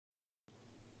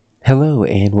Hello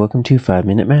and welcome to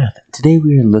 5-Minute Math. Today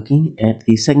we are looking at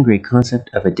the second grade concept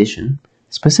of addition,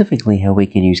 specifically how we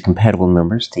can use compatible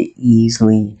numbers to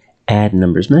easily add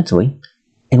numbers mentally,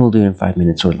 and we'll do it in 5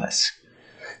 minutes or less.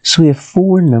 So we have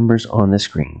four numbers on the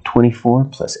screen, 24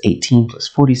 plus 18 plus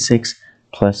 46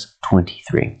 plus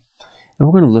 23. And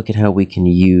we're going to look at how we can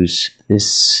use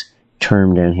this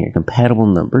term down here, compatible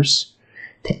numbers,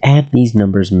 to add these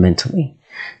numbers mentally.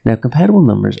 Now, compatible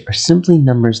numbers are simply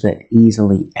numbers that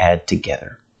easily add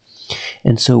together.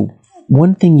 And so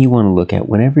one thing you want to look at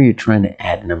whenever you're trying to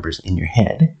add numbers in your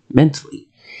head mentally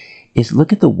is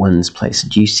look at the ones place.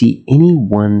 Do you see any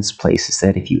ones places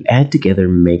that if you add together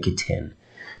make a 10?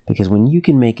 Because when you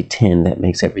can make a 10, that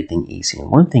makes everything easy. And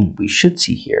one thing we should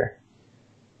see here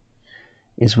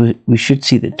is we should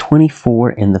see the 24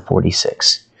 and the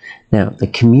 46. Now, the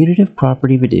commutative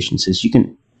property of addition says you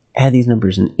can add these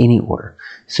numbers in any order.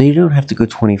 So you don't have to go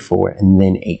 24 and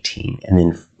then 18 and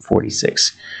then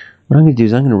 46. What I'm going to do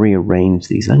is I'm going to rearrange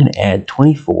these. I'm going to add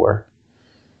 24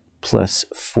 plus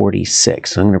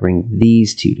 46. So I'm going to bring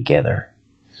these two together.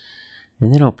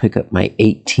 And then I'll pick up my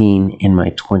 18 and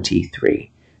my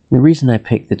 23. And the reason I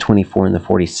picked the 24 and the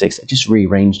 46, I just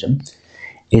rearranged them,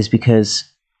 is because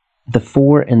the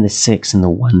 4 and the 6 in the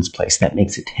ones place, that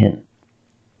makes a 10.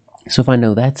 So if I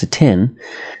know that's a 10,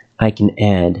 I can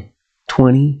add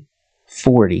 20,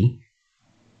 40.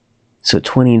 So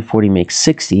 20 and 40 makes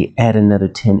 60. Add another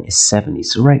 10 is 70.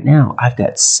 So right now I've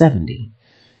got 70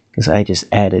 because I just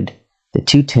added the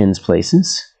two tens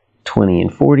places, 20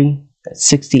 and 40. That's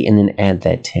 60, and then add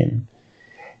that 10.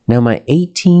 Now my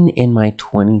 18 and my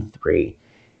 23,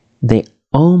 they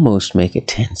almost make a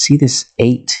 10. See this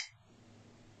 8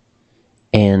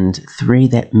 and 3?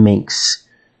 That makes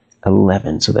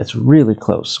 11. So that's really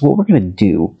close. What we're going to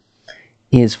do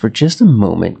is, for just a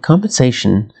moment,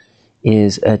 compensation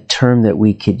is a term that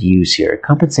we could use here.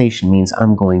 Compensation means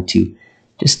I'm going to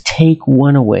just take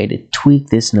one away to tweak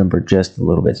this number just a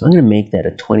little bit. So I'm going to make that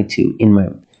a 22 in my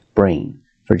brain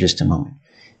for just a moment.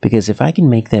 Because if I can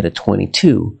make that a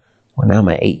 22, well, now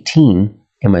my 18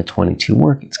 and my 22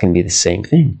 work. It's going to be the same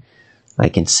thing. I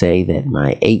can say that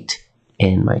my 8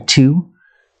 and my 2,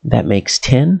 that makes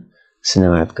 10. So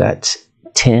now I've got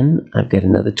 10. I've got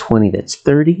another 20, that's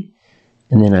 30.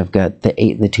 And then I've got the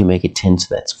 8 and the 2 make it 10,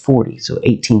 so that's 40. So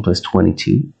 18 plus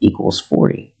 22 equals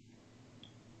 40.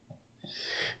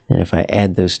 And if I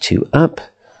add those two up,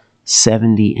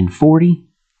 70 and 40,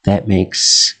 that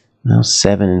makes, well,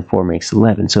 7 and 4 makes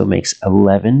 11. So it makes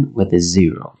 11 with a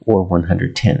 0, or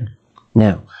 110.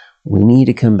 Now, we need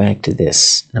to come back to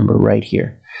this number right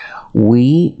here.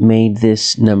 We made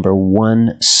this number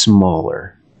 1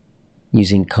 smaller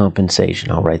using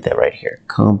compensation. I'll write that right here.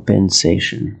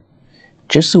 Compensation.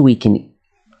 Just so we can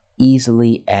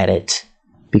easily add it,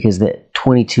 because that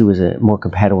 22 is a more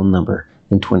compatible number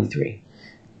than 23.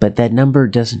 But that number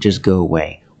doesn't just go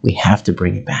away. We have to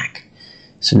bring it back.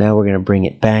 So now we're going to bring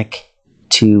it back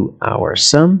to our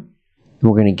sum, and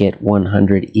we're going to get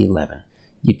 111.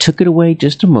 You took it away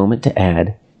just a moment to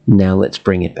add. Now let's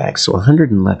bring it back. So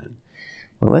 111.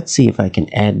 Well, let's see if I can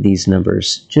add these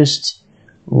numbers, just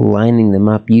lining them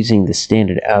up using the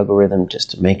standard algorithm just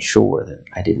to make sure that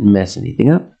I didn't mess anything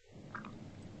up.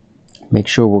 Make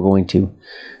sure we're going to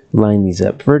line these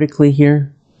up vertically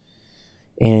here.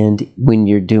 And when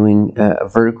you're doing a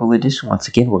vertical addition, once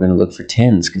again, we're going to look for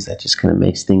tens because that just kind of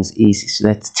makes things easy. So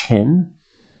that's 10.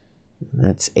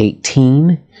 That's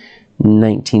 18,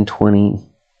 19, 20,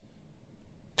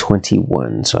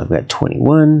 21. So I've got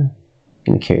 21. I'm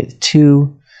going to carry the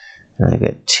 2. And I've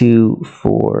got 2,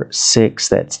 4, 6,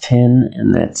 that's 10,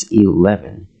 and that's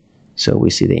 11. So we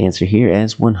see the answer here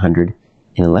as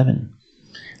 111.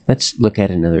 Let's look at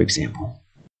another example.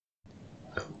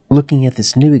 Looking at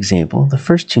this new example, the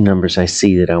first two numbers I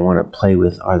see that I want to play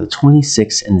with are the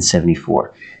 26 and the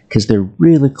 74, because they're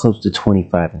really close to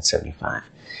 25 and 75.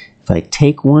 If I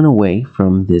take one away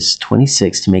from this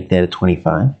 26 to make that a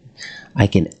 25, I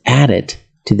can add it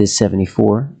to this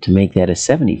 74 to make that a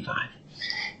 75.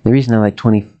 The reason I like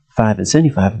 25 and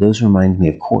 75, those remind me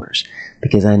of quarters,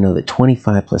 because I know that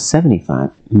 25 plus 75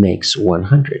 makes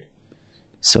 100.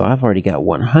 So I've already got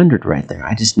 100 right there.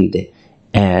 I just need to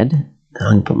add. I'm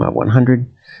going to put my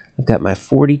 100. I've got my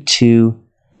 42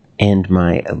 and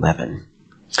my 11.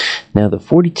 Now the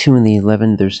 42 and the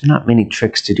 11, there's not many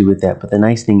tricks to do with that, but the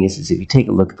nice thing is if you take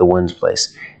a look at the ones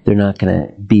place, they're not going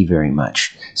to be very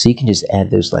much. So you can just add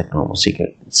those like normal. So you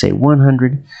can say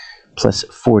 100 plus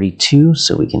 42,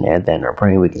 so we can add that in our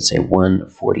brain. We can say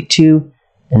 142,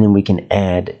 and then we can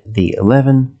add the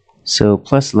 11. So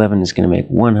plus 11 is going to make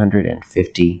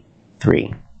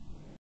 153.